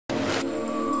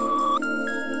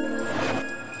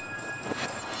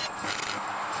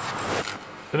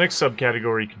next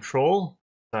subcategory, control,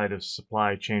 side of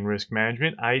supply chain risk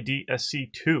management,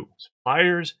 ID.SC-2,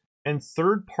 suppliers and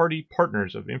third-party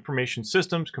partners of information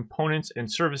systems, components,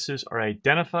 and services are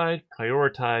identified,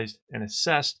 prioritized, and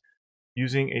assessed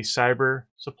using a cyber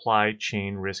supply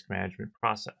chain risk management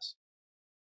process.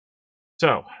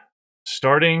 So,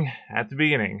 starting at the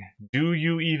beginning, do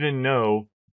you even know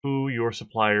who your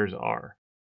suppliers are?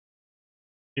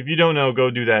 If you don't know,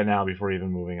 go do that now before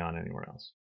even moving on anywhere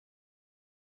else.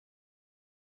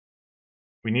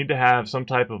 We need to have some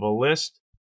type of a list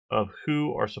of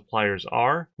who our suppliers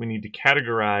are. We need to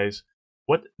categorize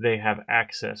what they have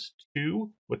access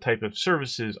to, what type of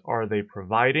services are they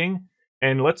providing,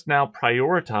 and let's now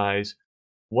prioritize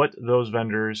what those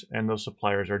vendors and those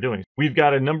suppliers are doing. We've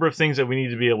got a number of things that we need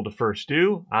to be able to first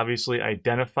do. Obviously,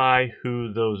 identify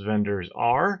who those vendors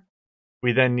are.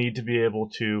 We then need to be able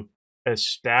to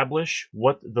establish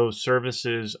what those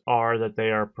services are that they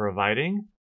are providing.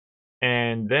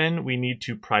 And then we need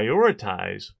to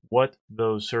prioritize what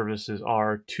those services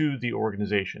are to the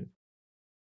organization.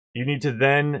 You need to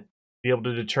then be able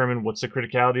to determine what's the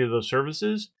criticality of those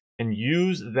services and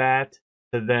use that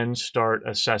to then start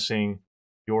assessing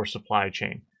your supply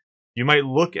chain. You might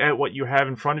look at what you have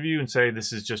in front of you and say,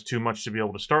 this is just too much to be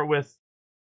able to start with.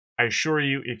 I assure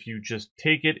you, if you just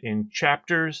take it in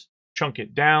chapters, chunk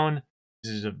it down,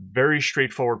 this is a very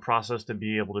straightforward process to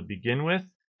be able to begin with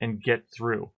and get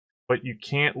through. But you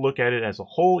can't look at it as a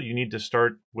whole. You need to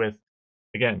start with,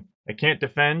 again, I can't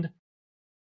defend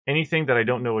anything that I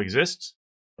don't know exists.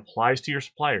 Applies to your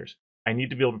suppliers. I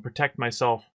need to be able to protect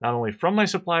myself not only from my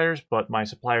suppliers, but my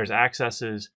suppliers'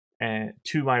 accesses and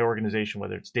to my organization,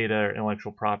 whether it's data or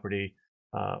intellectual property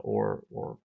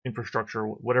or infrastructure,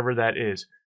 whatever that is.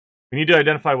 We need to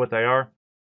identify what they are.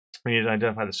 We need to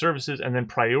identify the services and then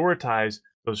prioritize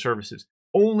those services.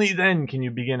 Only then can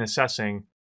you begin assessing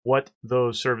what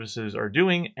those services are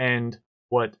doing and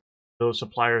what those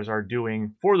suppliers are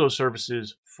doing for those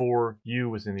services for you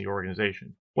within the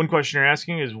organization. One question you're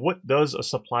asking is, what does a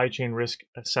supply chain risk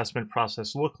assessment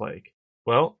process look like?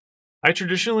 Well, I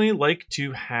traditionally like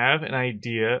to have an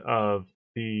idea of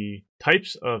the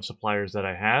types of suppliers that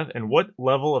I have and what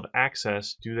level of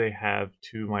access do they have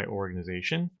to my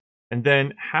organization, and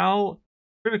then how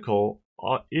critical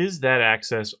is that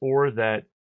access or that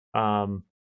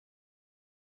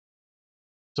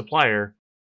supplier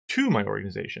to my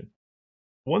organization.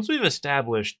 Once we've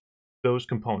established those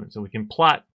components and we can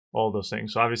plot all those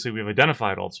things, so obviously we've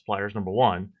identified all the suppliers, number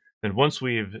one, then once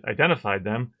we've identified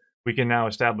them, we can now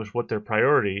establish what their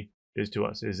priority is to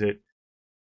us. Is it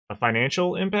a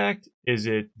financial impact? Is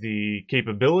it the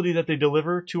capability that they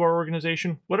deliver to our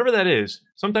organization? Whatever that is,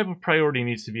 some type of priority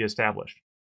needs to be established.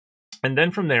 And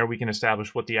then from there, we can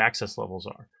establish what the access levels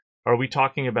are. Are we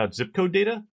talking about zip code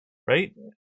data, right?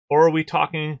 Or are we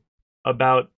talking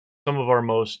about some of our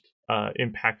most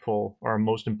impactful or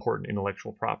most important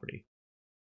intellectual property?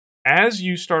 As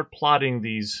you start plotting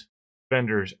these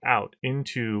vendors out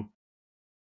into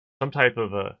some type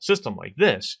of a system like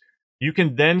this, you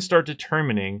can then start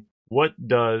determining what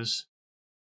does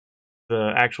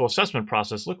the actual assessment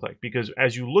process look like. Because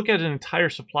as you look at an entire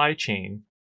supply chain,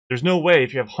 there's no way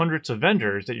if you have hundreds of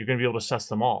vendors that you're going to be able to assess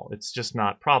them all. It's just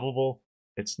not probable.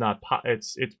 It's not.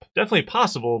 It's definitely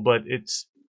possible, but it's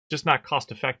just not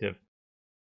cost effective.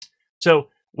 So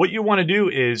what you want to do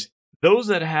is those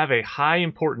that have a high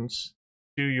importance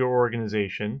to your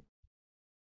organization,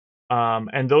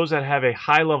 and those that have a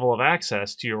high level of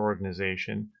access to your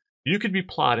organization, you could be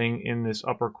plotting in this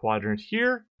upper quadrant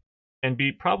here and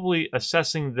be probably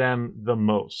assessing them the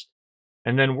most,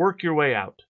 and then work your way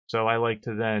out. So I like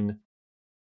to then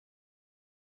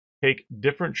take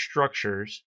different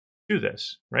structures to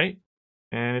this, right?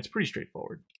 And it's pretty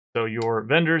straightforward. So your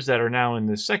vendors that are now in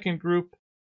this second group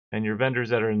and your vendors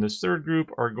that are in this third group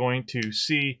are going to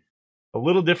see a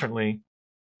little differently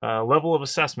level of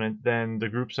assessment than the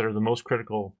groups that are the most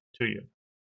critical to you.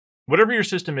 Whatever your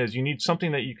system is, you need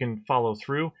something that you can follow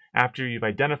through after you've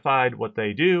identified what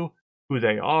they do, who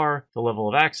they are, the level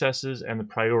of accesses, and the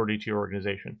priority to your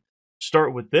organization.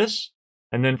 Start with this,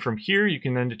 and then from here you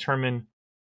can then determine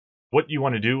what you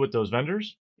want to do with those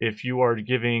vendors. If you are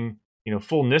giving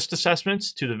full NIST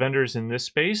assessments to the vendors in this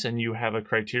space and you have a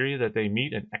criteria that they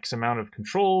meet an X amount of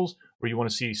controls, or you want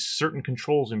to see certain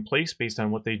controls in place based on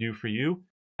what they do for you,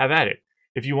 have at it.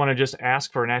 If you want to just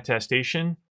ask for an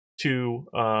attestation to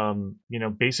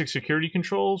basic security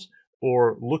controls,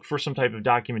 or look for some type of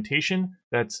documentation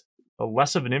that's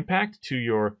less of an impact to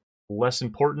your less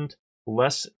important,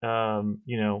 less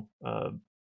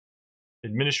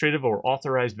administrative or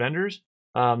authorized vendors,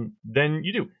 then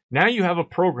you do. Now you have a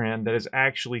program that is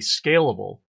actually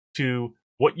scalable to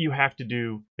what you have to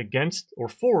do against or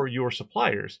for your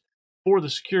suppliers for the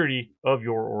security of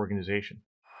your organization.